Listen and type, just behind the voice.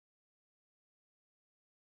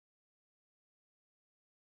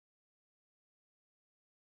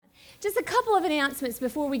just a couple of announcements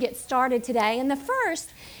before we get started today. And the first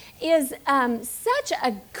is such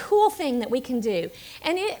a cool thing that we can do.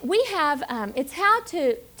 And it's how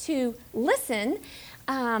to listen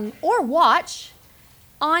or watch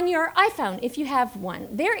on your iPhone if you have one.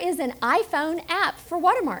 There is an iPhone app for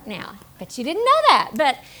Watermark now. Bet you didn't know that,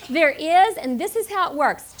 but there is, and this is how it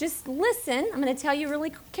works. Just listen. I'm going to tell you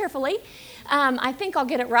really carefully. I think I'll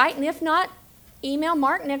get it right, and if not, email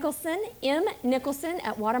Mark Nicholson,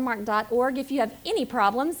 mnicholson@watermark.org if you have any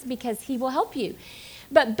problems, because he will help you.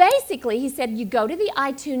 But basically, he said you go to the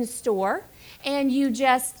iTunes store and you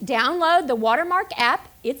just download the Watermark app.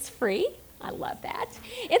 It's free. I love that.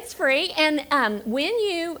 It's free. And when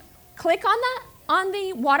you click on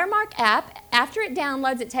the Watermark app, after it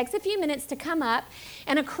downloads, it takes a few minutes to come up.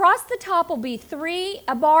 And across the top will be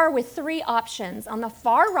a bar with 3 options. On the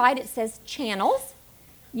far right, it says channels.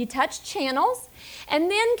 You touch channels.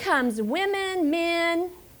 And then comes women, men,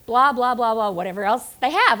 blah, blah, blah, blah, whatever else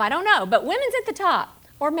they have. I don't know. But women's at the top,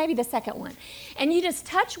 or maybe the second one. And you just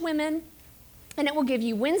touch women, and it will give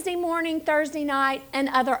you Wednesday morning, Thursday night, and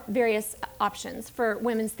other various options for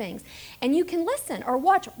women's things. And you can listen or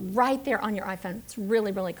watch right there on your iPhone. It's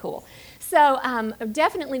really, really cool. So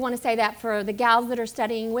definitely want to say that for the gals that are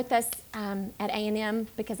studying with us at A&M,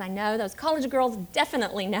 because I know those college girls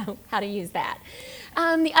definitely know how to use that.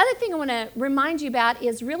 The other thing I want to remind you about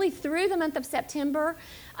is really through the month of September,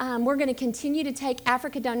 we're going to continue to take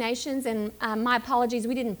Africa donations, and my apologies,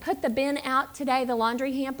 we didn't put the bin out today, the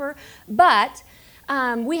laundry hamper, but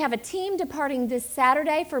we have a team departing this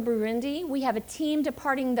Saturday for Burundi. We have a team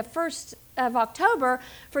departing the 1st of October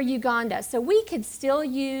for Uganda. So we could still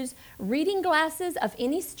use reading glasses of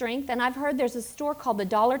any strength, and I've heard there's a store called the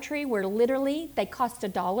Dollar Tree where literally they cost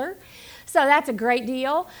 $1. So that's a great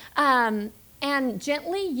deal. And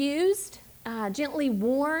gently used, gently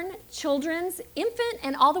worn children's, infant,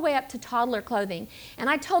 and all the way up to toddler clothing. And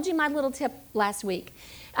I told you my little tip last week.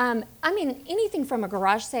 Anything from a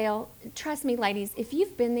garage sale, trust me, ladies, if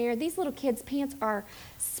you've been there, these little kids' pants are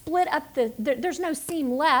split up. There's no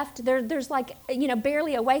seam left. There's like,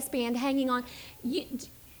 barely a waistband hanging on.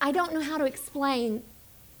 I don't know how to explain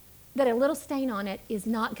that a little stain on it is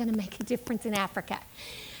not going to make a difference in Africa.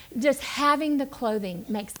 Just having the clothing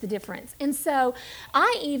makes the difference. And so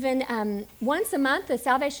I even, once a month, the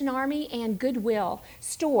Salvation Army and Goodwill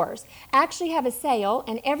stores actually have a sale,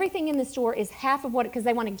 and everything in the store is half of what, because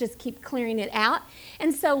they want to just keep clearing it out.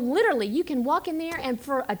 And so literally you can walk in there, and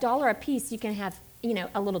for $1 a piece you can have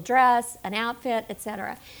a little dress, an outfit,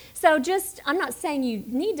 etc. So I'm not saying you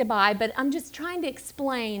need to buy, but I'm just trying to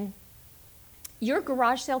explain your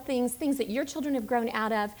garage sale things that your children have grown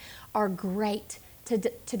out of are great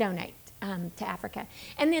to donate to Africa.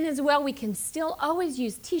 And then as well, we can still always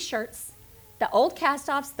use T-shirts, the old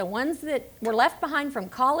cast-offs, the ones that were left behind from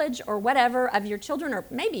college or whatever of your children, or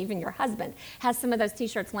maybe even your husband has some of those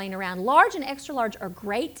T-shirts laying around. Large and extra large are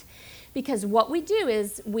great, because what we do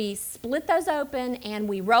is we split those open and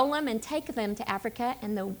we roll them and take them to Africa,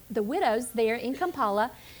 and the widows there in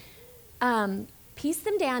Kampala piece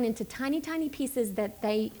them down into tiny, tiny pieces that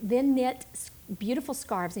they then knit beautiful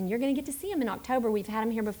scarves, and you're going to get to see them in October. We've had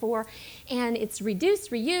them here before, and it's reduce,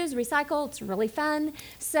 reuse, recycle. It's really fun,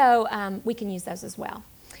 so we can use those as well.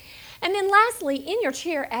 And then lastly, in your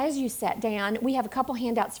chair as you sat down, we have a couple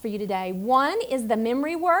handouts for you today. One is the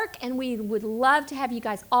memory work, and we would love to have you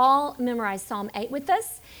guys all memorize Psalm 8 with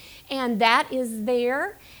us. And that is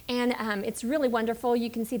there, and it's really wonderful. You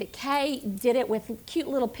can see that Kay did it with cute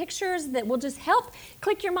little pictures that will just help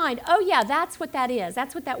click your mind. Oh yeah, that's what that is.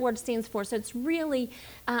 That's what that word stands for. So it's really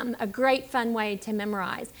a great, fun way to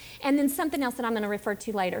memorize. And then something else that I'm going to refer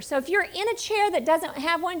to later. So if you're in a chair that doesn't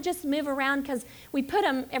have one, just move around, because we put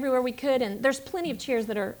them everywhere we could, and there's plenty of chairs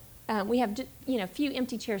that are, we have a few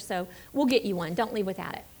empty chairs, so we'll get you one. Don't leave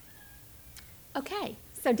without it. Okay.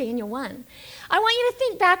 So Daniel 1. I want you to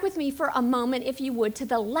think back with me for a moment, if you would, to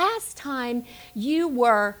the last time you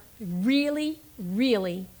were really,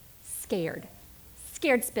 really scared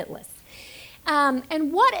spitless.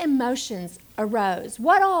 And what emotions arose?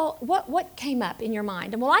 What came up in your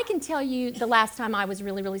mind? And well, I can tell you the last time I was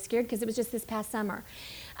really, really scared, because it was just this past summer.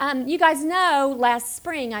 You guys know last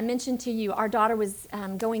spring I mentioned to you our daughter was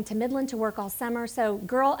going to Midland to work all summer, so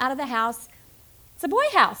girl out of the house. It's a boy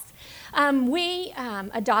house. We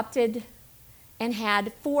adopted and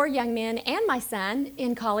had 4 young men and my son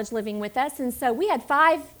in college living with us, and so we had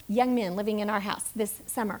 5 young men living in our house this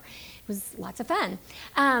summer. It was lots of fun.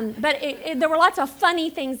 But there were lots of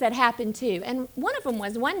funny things that happened too. And one of them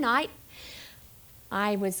was one night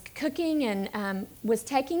I was cooking and was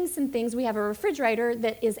taking some things. We have a refrigerator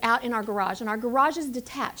that is out in our garage, and our garage is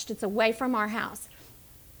detached. It's away from our house.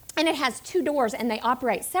 And it has 2 doors, and they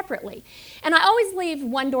operate separately. And I always leave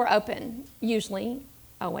one door open, usually,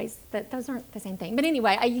 always. Those aren't the same thing. But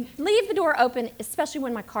anyway, I leave the door open, especially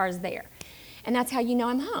when my car is there. And that's how you know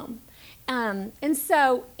I'm home. And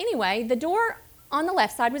so, anyway, the door on the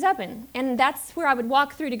left side was open. And that's where I would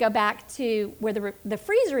walk through to go back to where the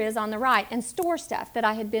freezer is on the right and store stuff that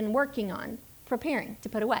I had been working on, preparing to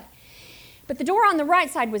put away. But the door on the right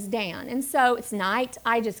side was down, and so it's night.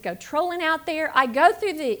 I just go trolling out there. I go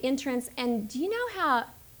through the entrance, and do you know how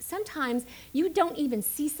sometimes you don't even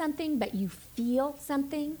see something, but you feel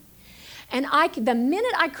something? And the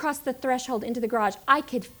minute I crossed the threshold into the garage, I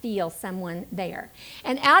could feel someone there.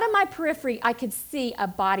 And out of my periphery, I could see a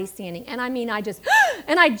body standing. And I mean, I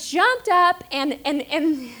jumped up, and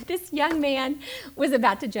this young man was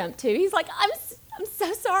about to jump too. He's like, I'm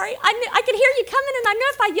so sorry. I could hear you coming, and I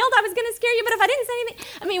knew if I yelled, I was going to scare you, but if I didn't say anything,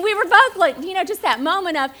 I mean, we were both like, just that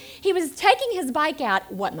moment of, he was taking his bike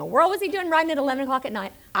out. What in the world was he doing riding at 11 o'clock at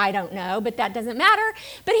night? I don't know, but that doesn't matter.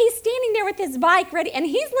 But he's standing there with his bike ready, and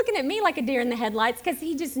he's looking at me like a deer in the headlights because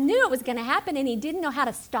he just knew it was going to happen, and he didn't know how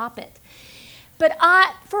to stop it. But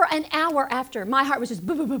for an hour after, my heart was just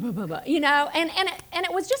and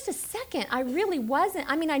it was just a second. I really wasn't.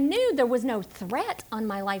 I mean, I knew there was no threat on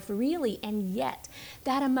my life really, and yet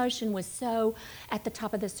that emotion was so at the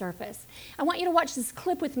top of the surface. I want you to watch this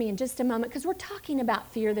clip with me in just a moment because we're talking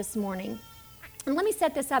about fear this morning. And let me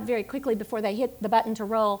set this up very quickly before they hit the button to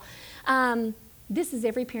roll. This is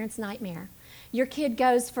every parent's nightmare. Your kid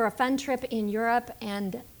goes for a fun trip in Europe,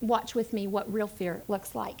 and watch with me what real fear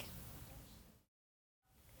looks like.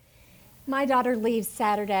 My daughter leaves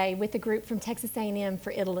Saturday with a group from Texas A&M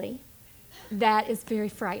for Italy. That is very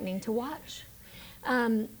frightening to watch.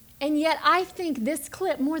 And yet I think this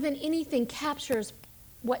clip, more than anything, captures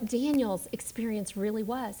what Daniel's experience really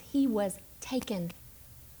was. He was taken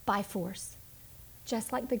by force,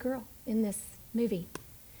 just like the girl in this movie,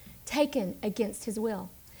 taken against his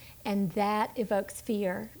will. And that evokes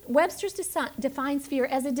fear. Webster defines fear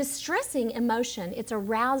as a distressing emotion. It's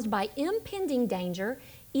aroused by impending danger,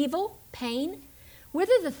 evil, pain,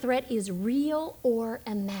 whether the threat is real or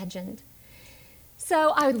imagined.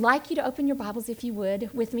 So I would like you to open your Bibles, if you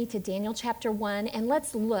would, with me to Daniel chapter 1, and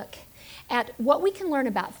let's look at what we can learn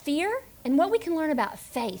about fear and what we can learn about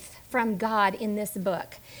faith from God in this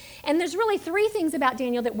book. And there's really 3 things about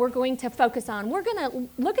Daniel that we're going to focus on. We're going to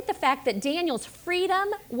look at the fact that Daniel's freedom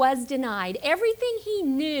was denied. Everything he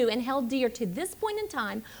knew and held dear to this point in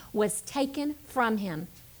time was taken from him,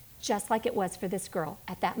 just like it was for this girl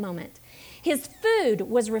at that moment. His food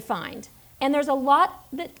was refined, and there's a lot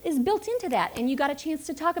that is built into that, and you got a chance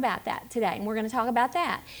to talk about that today, and we're going to talk about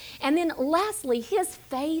that. And then lastly, his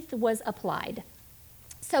faith was applied.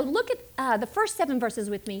 So look at the first 7 verses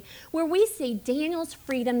with me where we see Daniel's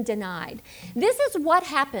freedom denied. This is what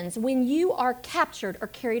happens when you are captured or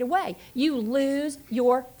carried away. You lose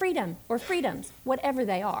your freedom or freedoms, whatever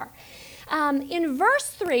they are. In verse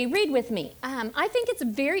 3, read with me. I think it's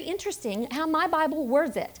very interesting how my Bible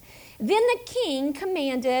words it. Then the king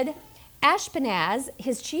commanded Ashpenaz,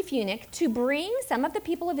 his chief eunuch, to bring some of the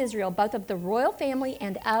people of Israel, both of the royal family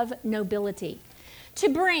and of nobility. To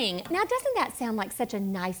bring. Now, doesn't that sound like such a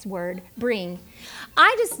nice word, bring?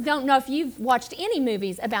 I just don't know if you've watched any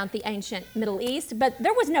movies about the ancient Middle East, but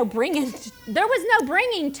there was no bringing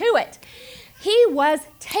to it. He was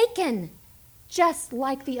taken, just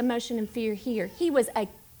like the emotion and fear here. He was a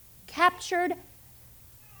captured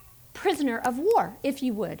prisoner of war, if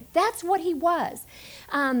you would. That's what he was.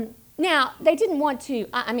 Now, they didn't want to,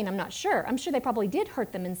 I'm not sure. I'm sure they probably did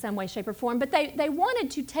hurt them in some way, shape, or form, but they wanted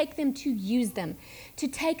to take them to use them, to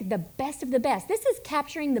take the best of the best. This is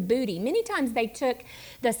capturing the booty. Many times they took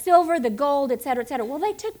the silver, the gold, et cetera, et cetera. Well,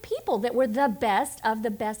 they took people that were the best of the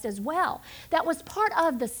best as well. That was part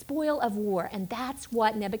of the spoil of war, and that's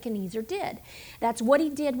what Nebuchadnezzar did. That's what he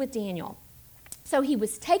did with Daniel. So he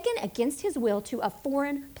was taken against his will to a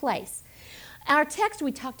foreign place. Our text,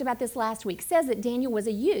 we talked about this last week, says that Daniel was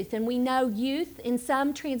a youth, and we know youth, in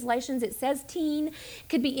some translations it says teen,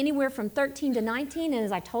 could be anywhere from 13 to 19, and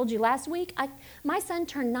as I told you last week, my son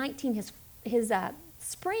turned 19 his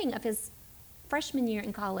spring of his freshman year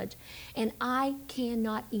in college, and I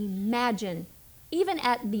cannot imagine, even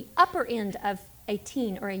at the upper end of a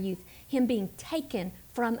teen or a youth, him being taken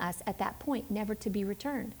from us at that point, never to be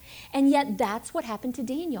returned. And yet that's what happened to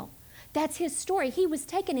Daniel. That's his story. He was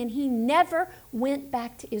taken and he never went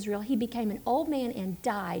back to Israel. He became an old man and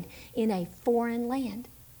died in a foreign land.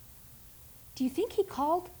 Do you think he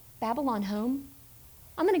called Babylon home?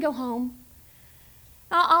 I'm going to go home.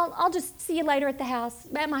 I'll just see you later at the house,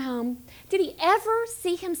 at my home. Did he ever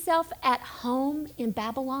see himself at home in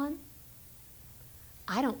Babylon?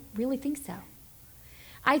 I don't really think so.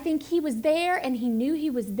 I think he was there and he knew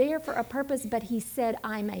he was there for a purpose, but he said,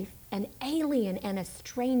 I'm an alien and a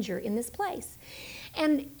stranger in this place.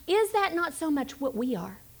 And is that not so much what we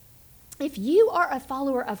are? If you are a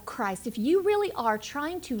follower of Christ, if you really are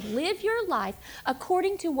trying to live your life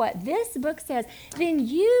according to what this book says, then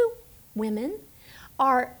you, women,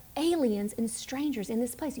 are aliens and strangers in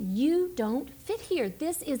this place. You don't fit here.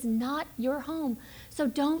 This is not your home. So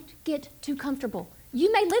don't get too comfortable.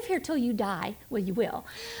 You may live here till you die. Well, you will.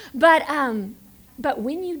 But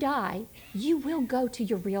when you die, you will go to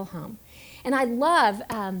your real home. And I love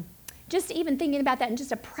just even thinking about that in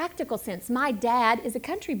just a practical sense. My dad is a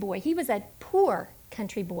country boy. He was a poor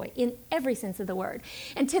country boy in every sense of the word.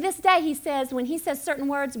 And to this day, he says, when he says certain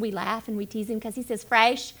words, we laugh and we tease him because he says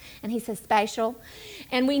fresh and he says special.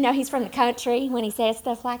 And we know he's from the country when he says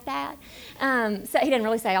stuff like that. So he didn't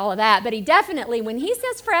really say all of that, but he definitely, when he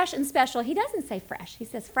says fresh and special, he doesn't say fresh. He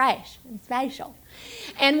says fresh and special.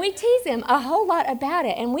 And we tease him a whole lot about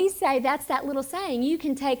it. And we say that's that little saying, you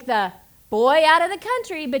can take the boy out of the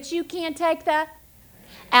country, but you can't take the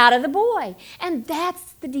out of the boy. And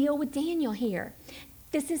that's the deal with Daniel here.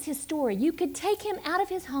 This is his story. You could take him out of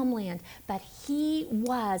his homeland, but he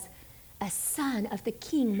was a son of the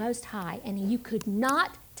King Most High, and you could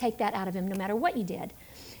not take that out of him no matter what you did.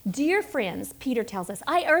 Dear friends, Peter tells us,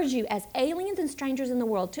 I urge you as aliens and strangers in the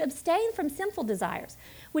world to abstain from sinful desires,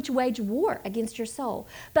 which wage war against your soul,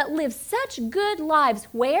 but live such good lives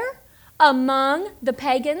where? Among the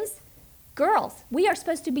pagans. Girls, we are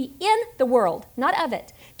supposed to be in the world, not of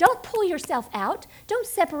it. Don't pull yourself out. Don't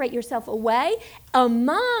separate yourself away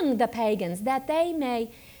among the pagans, that they may,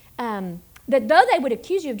 that though they would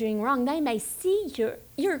accuse you of doing wrong, they may see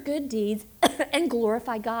your good deeds and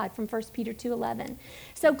glorify God, from 1 Peter 2:11.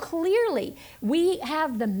 So clearly, we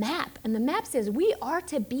have the map, and the map says we are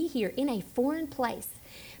to be here in a foreign place,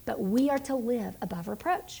 but we are to live above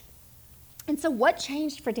reproach. And so what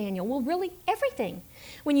changed for Daniel? Well, really everything.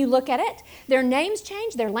 When you look at it, their names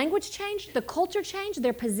changed, their language changed, the culture changed,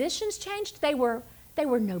 their positions changed. They were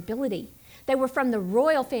nobility. They were from the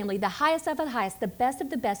royal family, the highest of the highest, the best of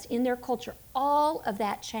the best in their culture. All of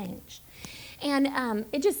that changed. And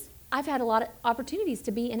I've had a lot of opportunities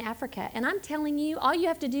to be in Africa. And I'm telling you, all you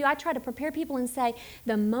have to do, I try to prepare people and say,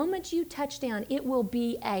 the moment you touch down, it will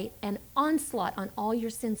be an onslaught on all your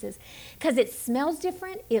senses. Because it smells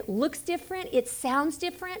different, it looks different, it sounds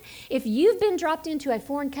different. If you've been dropped into a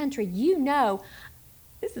foreign country, you know,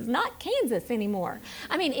 this is not Kansas anymore.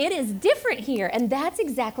 I mean, it is different here, and that's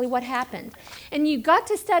exactly what happened. And you got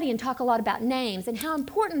to study and talk a lot about names and how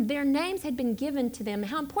important their names had been given to them,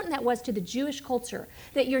 how important that was to the Jewish culture,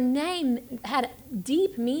 that your name had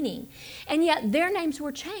deep meaning. And yet their names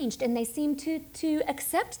were changed, and they seemed to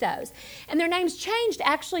accept those. And their names changed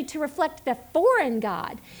actually to reflect the foreign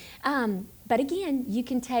God. But again, you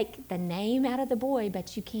can take the name out of the boy,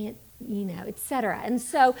 but you can't, etc. And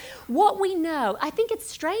so what we know, I think it's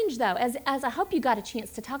strange though, as I hope you got a chance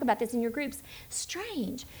to talk about this in your groups,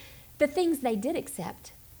 strange, the things they did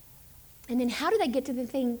accept. And then how do they get to the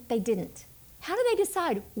thing they didn't? How do they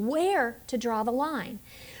decide where to draw the line?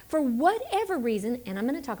 For whatever reason, and I'm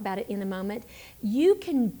going to talk about it in a moment, you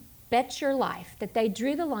can bet your life that they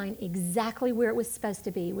drew the line exactly where it was supposed to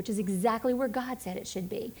be, which is exactly where God said it should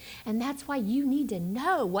be. And that's why you need to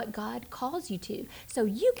know what God calls you to, so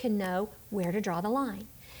you can know where to draw the line.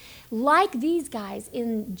 Like these guys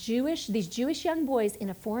these Jewish young boys in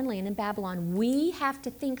a foreign land in Babylon, we have to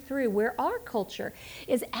think through where our culture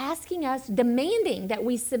is asking us, demanding that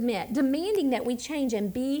we submit, demanding that we change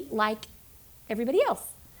and be like everybody else.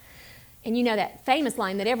 And you know that famous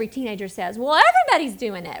line that every teenager says, well, everybody's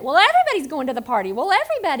doing it. Well, everybody's going to the party. Well,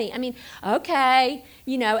 everybody. I mean, okay,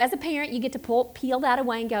 as a parent, you get to peel that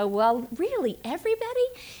away and go, well, really, everybody?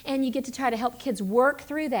 And you get to try to help kids work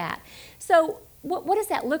through that. So what does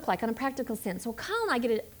that look like on a practical sense? Well, Kyle and I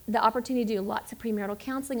get the opportunity to do lots of premarital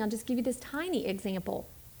counseling. I'll just give you this tiny example.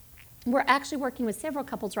 We're actually working with several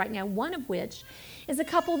couples right now, one of which is a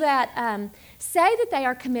couple that say that they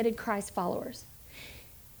are committed Christ followers.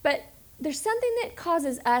 But there's something that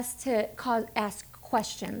causes us to ask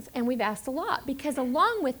questions, and we've asked a lot, because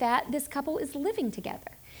along with that, this couple is living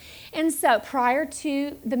together. And so prior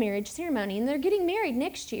to the marriage ceremony, and they're getting married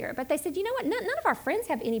next year, but they said, you know what, none of our friends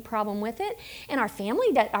have any problem with it, and our family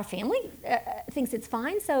thinks it's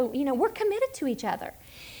fine, so, we're committed to each other.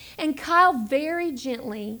 And Kyle very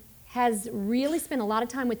gently has really spent a lot of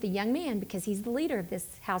time with the young man because he's the leader of this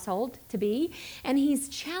household to be, and he's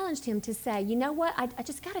challenged him to say, you know what, I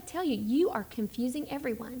just got to tell you, you are confusing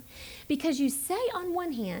everyone because you say on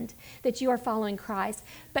one hand that you are following Christ,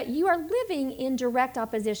 but you are living in direct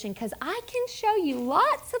opposition because I can show you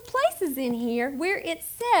lots of places in here where it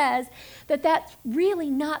says that that's really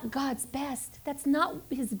not God's best. That's not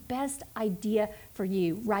his best idea for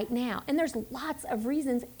you right now. And there's lots of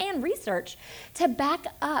reasons and research to back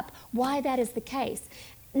up why that is the case.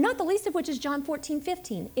 Not the least of which is John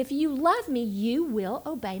 14:15. If you love me, you will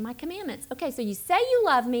obey my commandments. Okay, so you say you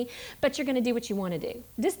love me, but you're going to do what you want to do.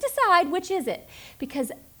 Just decide which is it.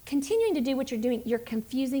 Because continuing to do what you're doing, you're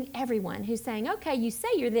confusing everyone who's saying, okay, you say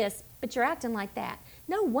you're this, but you're acting like that.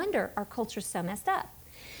 No wonder our culture's so messed up.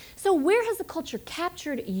 So where has the culture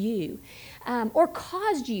captured you or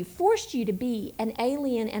caused you, forced you to be an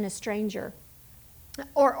alien and a stranger?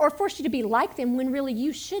 Or forced you to be like them when really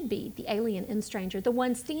you should be the alien and stranger, the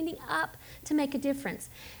one standing up to make a difference.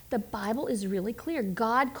 The Bible is really clear.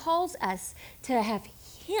 God calls us to have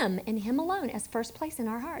him and him alone as first place in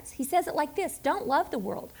our hearts. He says it like this: don't love the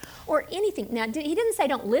world or anything. Now, he didn't say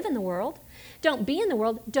don't live in the world, don't be in the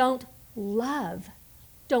world, don't love.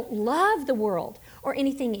 Don't love the world or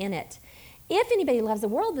anything in it. If anybody loves the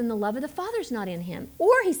world, then the love of the Father's not in him.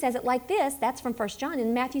 Or he says it like this, that's from 1 John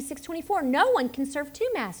in Matthew 6:24, no one can serve two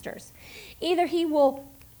masters. Either he will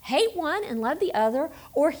hate one and love the other,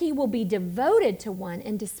 or he will be devoted to one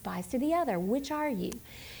and despise to the other. Which are you?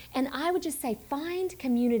 And I would just say, find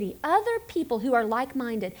community, other people who are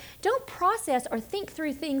like-minded. Don't process or think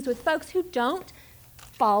through things with folks who don't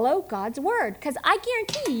follow God's word, because I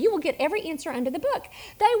guarantee you will get every answer under the book.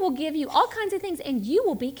 They will give you all kinds of things and you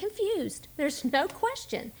will be confused. There's no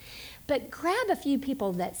question. But grab a few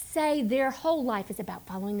people that say their whole life is about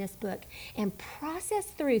following this book and process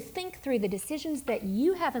through, think through the decisions that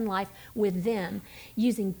you have in life with them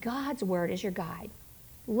using God's word as your guide.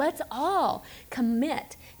 Let's all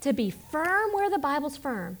commit to be firm where the Bible's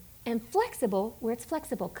firm and flexible where it's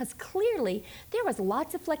flexible, because clearly there was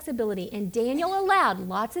lots of flexibility and Daniel allowed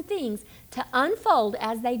lots of things to unfold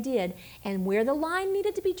as they did, and where the line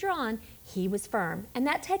needed to be drawn, he was firm. And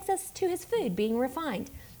that takes us to his food being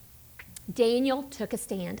refined. Daniel took a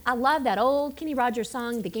stand. I love that old Kenny Rogers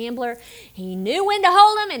song, The Gambler. He knew when to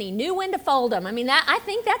hold them and he knew when to fold them. I mean, I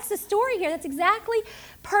think that's the story here. That's exactly,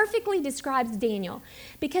 perfectly describes Daniel.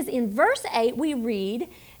 Because in verse 8 we read,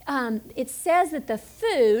 it says that the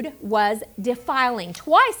food was defiling.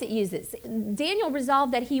 Twice it uses. Daniel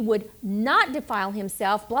resolved that he would not defile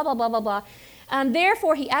himself, blah, blah, blah, blah, blah.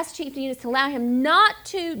 Therefore, he asked chief eunuchs to allow him not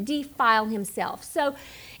to defile himself. So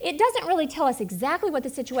it doesn't really tell us exactly what the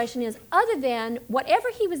situation is, other than whatever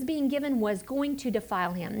he was being given was going to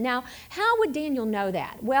defile him. Now, how would Daniel know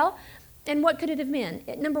that? Well, and what could it have been?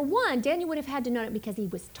 Number one, Daniel would have had to know it because he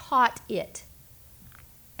was taught it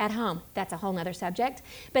at home. That's a whole other subject.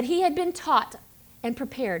 But he had been taught and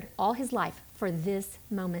prepared all his life for this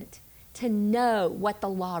moment to know what the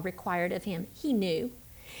law required of him. He knew.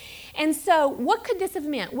 And so what could this have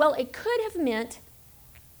meant? Well, it could have meant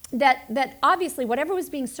that obviously whatever was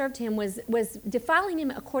being served to him was defiling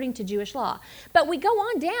him according to Jewish law. But we go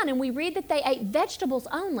on down and we read that they ate vegetables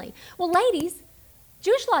only. Well, ladies,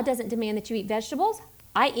 Jewish law doesn't demand that you eat vegetables,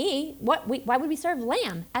 i.e., why would we serve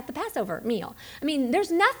lamb at the Passover meal? I mean,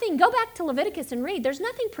 there's nothing, go back to Leviticus and read, there's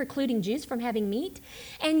nothing precluding Jews from having meat,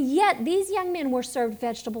 and yet these young men were served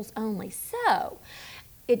vegetables only. So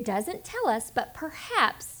it doesn't tell us, but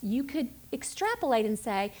perhaps you could extrapolate and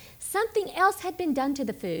say something else had been done to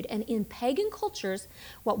the food. And in pagan cultures,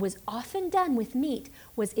 what was often done with meat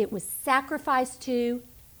was it was sacrificed to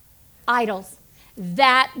idols.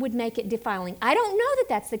 That would make it defiling. I don't know that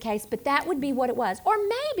that's the case, but that would be what it was. Or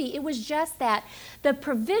maybe it was just that the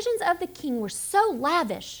provisions of the king were so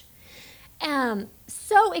lavish,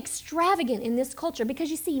 so extravagant in this culture, because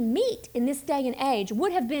you see, meat in this day and age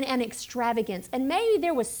would have been an extravagance, and maybe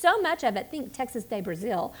there was so much of it, think Texas de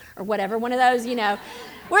Brazil or whatever, one of those,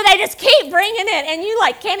 where they just keep bringing it, and you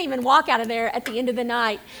can't even walk out of there at the end of the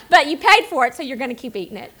night, but you paid for it, so you're going to keep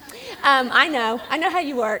eating it. I know how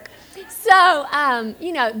you work. So,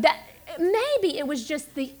 that maybe it was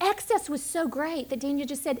just the excess was so great that Daniel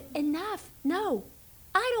just said, enough, no.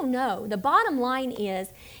 I don't know. The bottom line is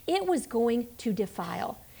it was going to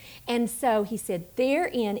defile. And so he said,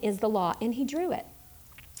 therein is the law, and he drew it.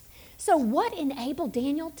 So what enabled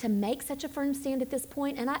Daniel to make such a firm stand at this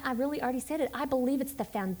point? And I really already said it. I believe it's the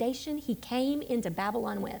foundation he came into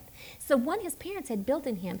Babylon with. So one his parents had built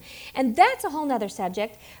in him. And that's a whole nother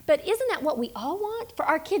subject. But isn't that what we all want? For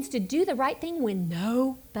our kids to do the right thing when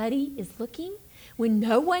nobody is looking? When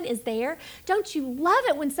no one is there? Don't you love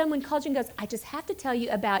it when someone calls you and goes, I just have to tell you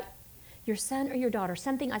about your son or your daughter,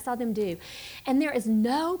 something I saw them do. And there is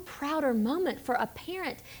no prouder moment for a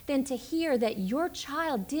parent than to hear that your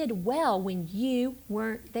child did well when you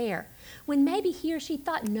weren't there, when maybe he or she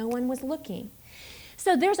thought no one was looking.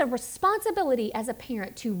 So there's a responsibility as a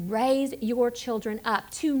parent to raise your children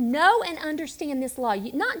up, to know and understand this law,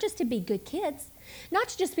 not just to be good kids, not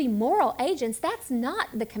to just be moral agents. That's not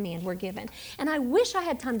the command we're given. And I wish I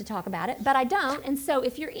had time to talk about it, but I don't. And so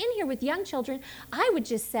if you're in here with young children, I would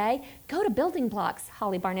just say, go to Building Blocks,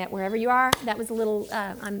 Holly Barnett, wherever you are. That was a little,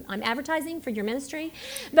 I'm advertising for your ministry.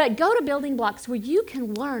 But go to Building Blocks where you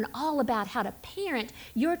can learn all about how to parent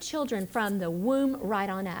your children from the womb right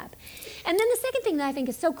on up. And then the second thing that I think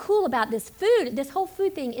is so cool about this food, this whole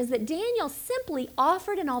food thing, is that Daniel simply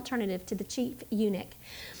offered an alternative to the chief eunuch.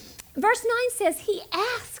 Verse 9 says he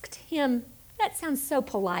asked him. That sounds so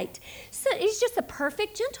polite. So he's just a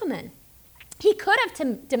perfect gentleman. He could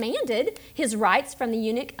have demanded his rights from the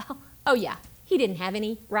eunuch. Oh yeah, he didn't have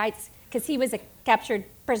any rights because he was a captured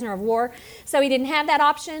prisoner of war, so he didn't have that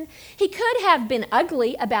option. He could have been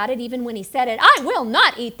ugly about it even when he said it. I will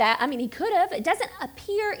not eat that. I mean, he could have. It doesn't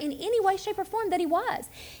appear in any way, shape, or form that he was.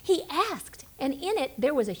 He asked, and in it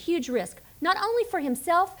there was a huge risk. Not only for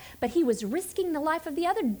himself, but he was risking the life of the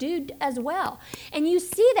other dude as well. And you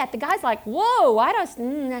see that. The guy's like, whoa, I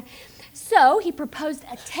don't... So he proposed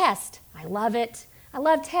a test. I love it. I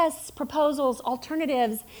love tests, proposals,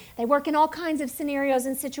 alternatives. They work in all kinds of scenarios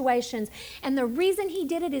and situations. And the reason he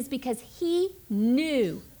did it is because he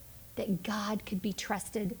knew that God could be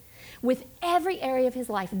trusted with every area of his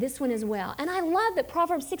life, this one as well. And I love that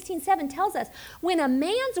Proverbs 16:7 tells us, when a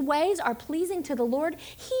man's ways are pleasing to the Lord,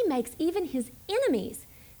 he makes even his enemies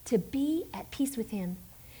to be at peace with him.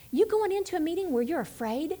 You going into a meeting where you're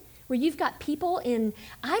afraid, where you've got people in,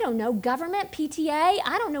 I don't know, government, PTA,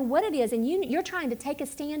 I don't know what it is, and you're trying to take a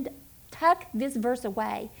stand, tuck this verse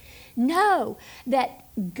away. Know that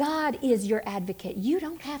God is your advocate. You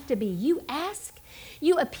don't have to be. You ask.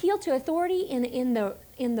 You appeal to authority in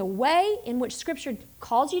the way in which Scripture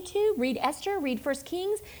calls you to. Read Esther, read 1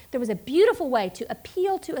 Kings. There was a beautiful way to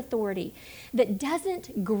appeal to authority that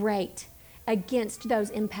doesn't grate against those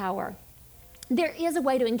in power. There is a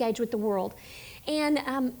way to engage with the world.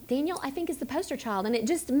 And Daniel, I think, is the poster child. And it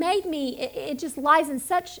just made me, it just lies in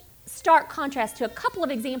such stark contrast to a couple of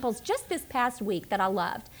examples just this past week that I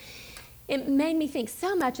loved. It made me think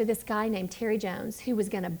so much of this guy named Terry Jones, who was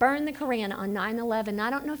going to burn the Koran on 9/11. I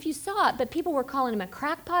don't know if you saw it, but people were calling him a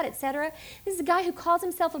crackpot, etc. This is a guy who calls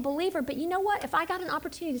himself a believer, but you know what? If I got an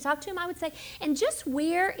opportunity to talk to him, I would say, and just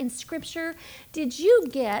where in Scripture do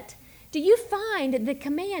you find the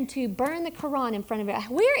command to burn the Quran in front of it?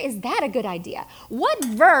 Where is that a good idea? What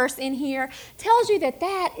verse in here tells you that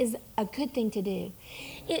that is a good thing to do?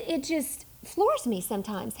 It just floors me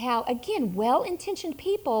sometimes how, again, well-intentioned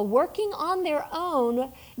people working on their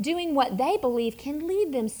own, doing what they believe, can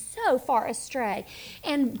lead them so far astray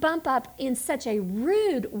and bump up in such a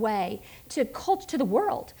rude way to the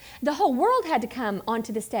world. The whole world had to come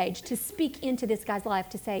onto the stage to speak into this guy's life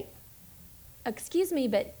to say, excuse me,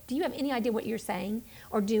 but do you have any idea what you're saying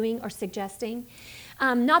or doing or suggesting?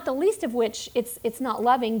 Not the least of which it's not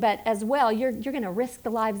loving, but as well, you're going to risk the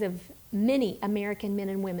lives of many American men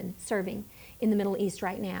and women serving in the Middle East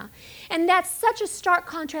right now. And that's such a stark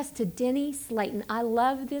contrast to Denny Slayton. I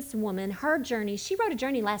love this woman, her journey. She wrote a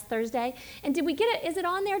journey last Thursday. And did we get it? Is it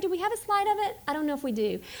on there? Do we have a slide of it? I don't know if we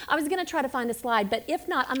do. I was going to try to find a slide, but if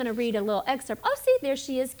not, I'm going to read a little excerpt. Oh, see, there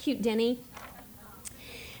she is. Cute Denny.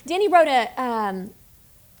 Denny wrote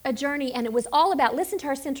a journey, and it was all about, listen to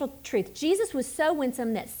her central truth. Jesus was so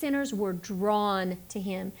winsome that sinners were drawn to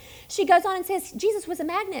him. She goes on and says, Jesus was a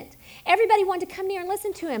magnet. Everybody wanted to come near and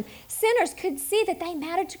listen to him. Sinners could see that they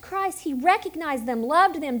mattered to Christ. He recognized them,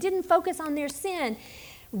 loved them, didn't focus on their sin.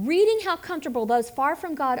 Reading how comfortable those far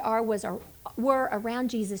from God were around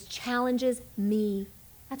Jesus challenges me.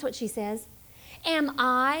 That's what she says. Am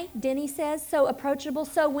I, Denny says, so approachable,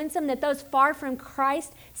 so winsome that those far from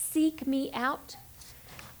Christ seek me out?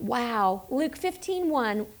 Wow. Luke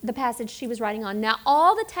 15:1, the passage she was writing on. Now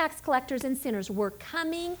all the tax collectors and sinners were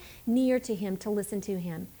coming near to him to listen to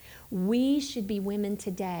him. We should be women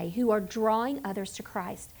today who are drawing others to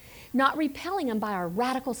Christ, not repelling them by our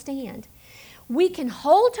radical stand. We can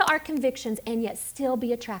hold to our convictions and yet still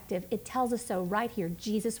be attractive. It tells us so right here.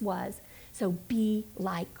 Jesus was. So be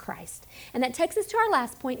like Christ. And that takes us to our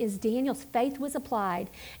last point is Daniel's faith was applied.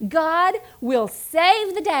 God will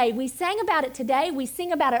save the day. We sang about it today. We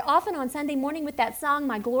sing about it often on Sunday morning with that song,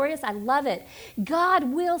 My Glorious. I love it.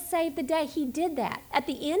 God will save the day. He did that. At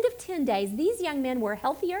the end of 10 days, these young men were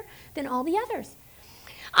healthier than all the others.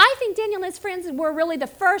 I think Daniel and his friends were really the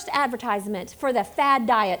first advertisement for the fad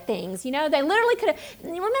diet things. You know, they literally could have,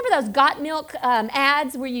 remember those Got Milk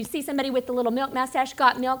ads where you see somebody with the little milk mustache,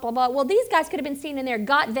 Got Milk, blah, blah. Well, these guys could have been seen in there,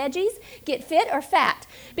 Got Veggies, get fit or fat.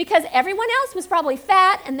 Because everyone else was probably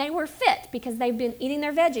fat and they were fit because they've been eating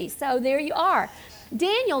their veggies. So there you are.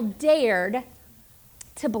 Daniel dared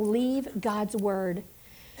to believe God's word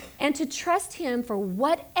and to trust him for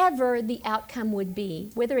whatever the outcome would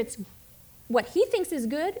be, whether it's what he thinks is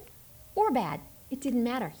good or bad. It didn't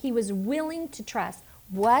matter. He was willing to trust.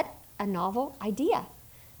 What a novel idea.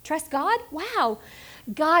 Trust God? Wow.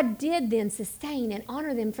 God did then sustain and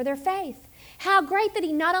honor them for their faith. How great that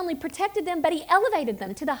he not only protected them, but he elevated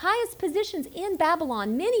them to the highest positions in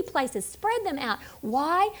Babylon, many places, spread them out.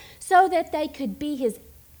 Why? So that they could be his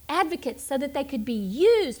advocates, so that they could be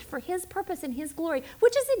used for his purpose and his glory,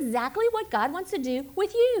 which is exactly what God wants to do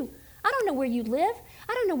with you. I don't know where you live.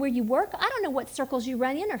 I don't know where you work. I don't know what circles you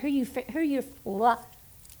run in or who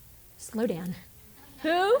slow down.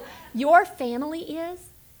 Who your family is.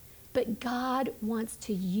 But God wants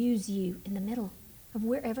to use you in the middle of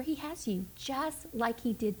wherever he has you, just like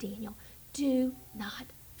he did Daniel. Do not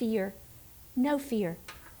fear. No fear.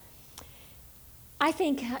 I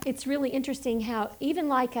think it's really interesting how even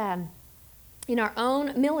like in our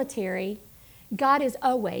own military, God is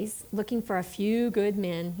always looking for a few good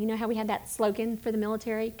men. You know how we have that slogan for the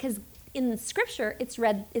military? Because in Scripture, it's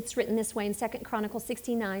written this way in 2 Chronicles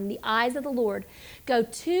 16:9. The eyes of the Lord go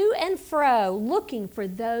to and fro, looking for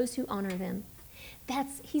those who honor them.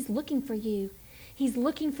 He's looking for you. He's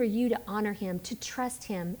looking for you to honor him, to trust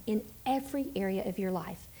him in every area of your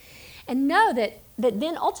life. And know that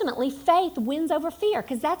then ultimately faith wins over fear,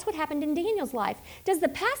 because that's what happened in Daniel's life. Does the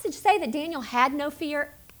passage say that Daniel had no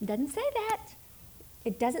fear? It doesn't say that.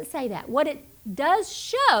 It doesn't say that. What it does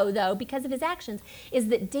show, though, because of his actions, is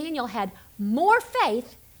that Daniel had more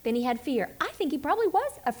faith than he had fear. I think he probably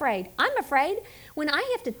was afraid. I'm afraid when I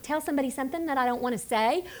have to tell somebody something that I don't want to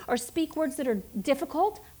say or speak words that are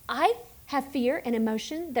difficult. I have fear and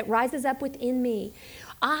emotion that rises up within me.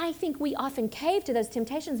 I think we often cave to those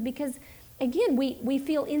temptations because, again, we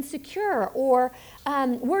feel insecure or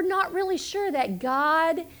we're not really sure that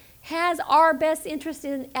God has our best interest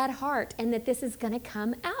at heart and that this is going to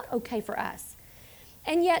come out okay for us.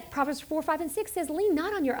 And yet, Proverbs 4, 5, and 6 says, lean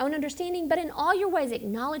not on your own understanding, but in all your ways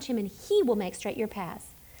acknowledge him, and he will make straight your paths.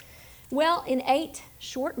 Well, in 8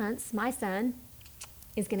 short months, my son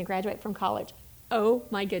is going to graduate from college. Oh,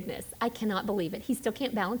 my goodness. I cannot believe it. He still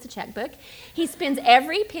can't balance a checkbook. He spends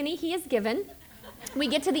every penny he is given. We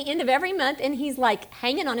get to the end of every month, and he's like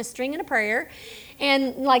hanging on a string in a prayer,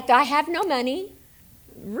 and like, I have no money.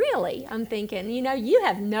 Really, I'm thinking, you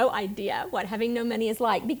have no idea what having no money is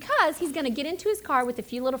like, because he's going to get into his car with a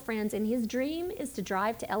few little friends, and his dream is to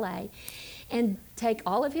drive to LA and take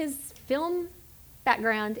all of his film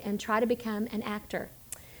background and try to become an actor.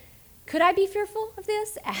 Could I be fearful of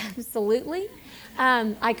this? Absolutely.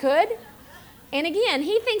 I could. And again,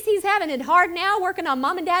 he thinks he's having it hard now working on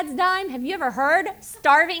mom and dad's dime. Have you ever heard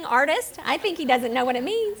starving artist? I think he doesn't know what it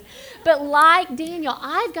means. But like Daniel,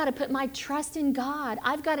 I've got to put my trust in God.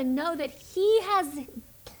 I've got to know that he has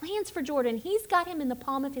plans for Jordan. He's got him in the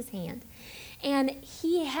palm of his hand. And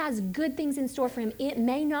he has good things in store for him. It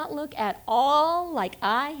may not look at all like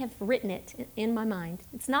I have written it in my mind.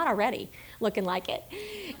 It's not already looking like it.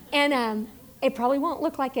 And it probably won't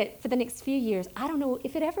look like it for the next few years. I don't know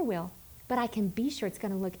if it ever will. But I can be sure it's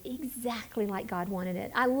going to look exactly like God wanted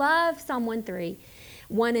it. I love Psalm 1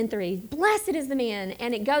 and 3. Blessed is the man.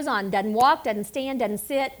 And it goes on. Doesn't walk, doesn't stand, doesn't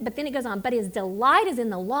sit. But then it goes on. But his delight is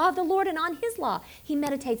in the law of the Lord, and on his law he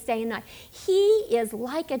meditates day and night. He is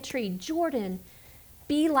like a tree. Jordan,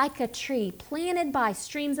 be like a tree planted by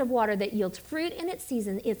streams of water that yields fruit in its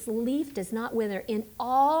season. Its leaf does not wither. In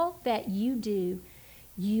all that you do,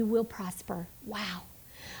 you will prosper. Wow.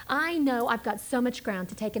 I know I've got so much ground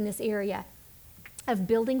to take in this area of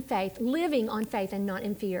building faith, living on faith and not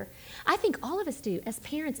in fear. I think all of us do as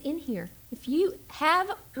parents in here. If you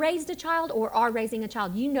have raised a child or are raising a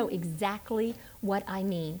child, you know exactly what I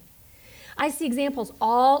mean. I see examples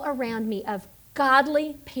all around me of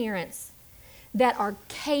godly parents that are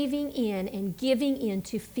caving in and giving in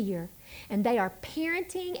to fear. And they are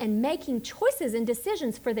parenting and making choices and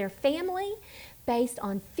decisions for their family based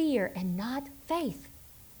on fear and not faith.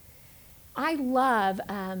 I love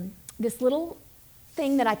this little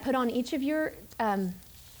thing that I put on each of your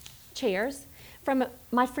chairs from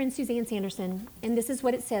my friend Suzanne Sanderson, and this is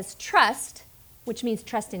what it says. Trust, which means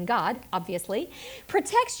trust in God, obviously,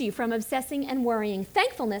 protects you from obsessing and worrying.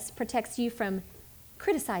 Thankfulness protects you from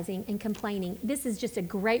criticizing and complaining. This is just a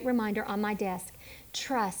great reminder on my desk.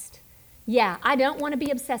 Trust. Yeah, I don't want to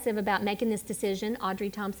be obsessive about making this decision. Audrey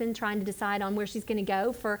Thompson trying to decide on where she's going to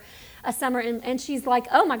go for a summer. And she's like,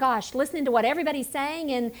 oh my gosh, listening to what everybody's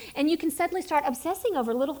saying. And you can suddenly start obsessing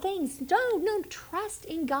over little things. No, trust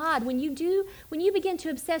in God. When you begin to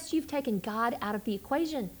obsess, you've taken God out of the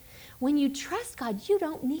equation. When you trust God, you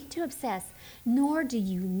don't need to obsess, nor do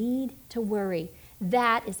you need to worry.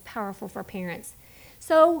 That is powerful for parents.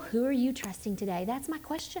 So who are you trusting today? That's my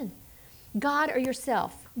question. God or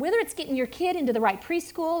yourself? Whether it's getting your kid into the right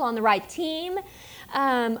preschool, on the right team,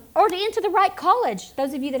 or into the right college,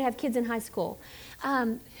 those of you that have kids in high school.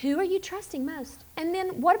 Who are you trusting most? And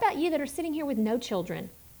then what about you that are sitting here with no children?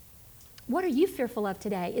 What are you fearful of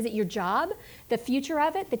today? Is it your job, the future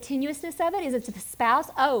of it, the tenuousness of it? Is it the spouse?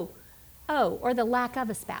 Or the lack of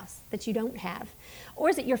a spouse that you don't have? Or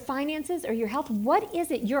is it your finances or your health? What is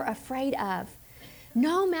it you're afraid of?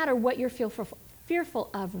 No matter what you're fearful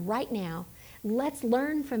of right now, let's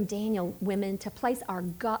learn from Daniel, women, to place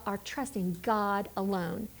our trust in God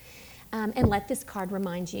alone. And let this card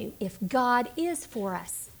remind you, if God is for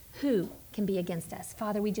us, who can be against us?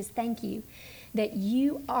 Father, we just thank you that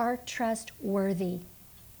you are trustworthy.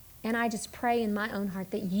 And I just pray in my own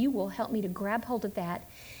heart that you will help me to grab hold of that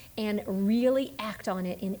and really act on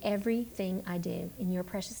it in everything I do. In your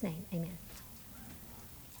precious name, amen.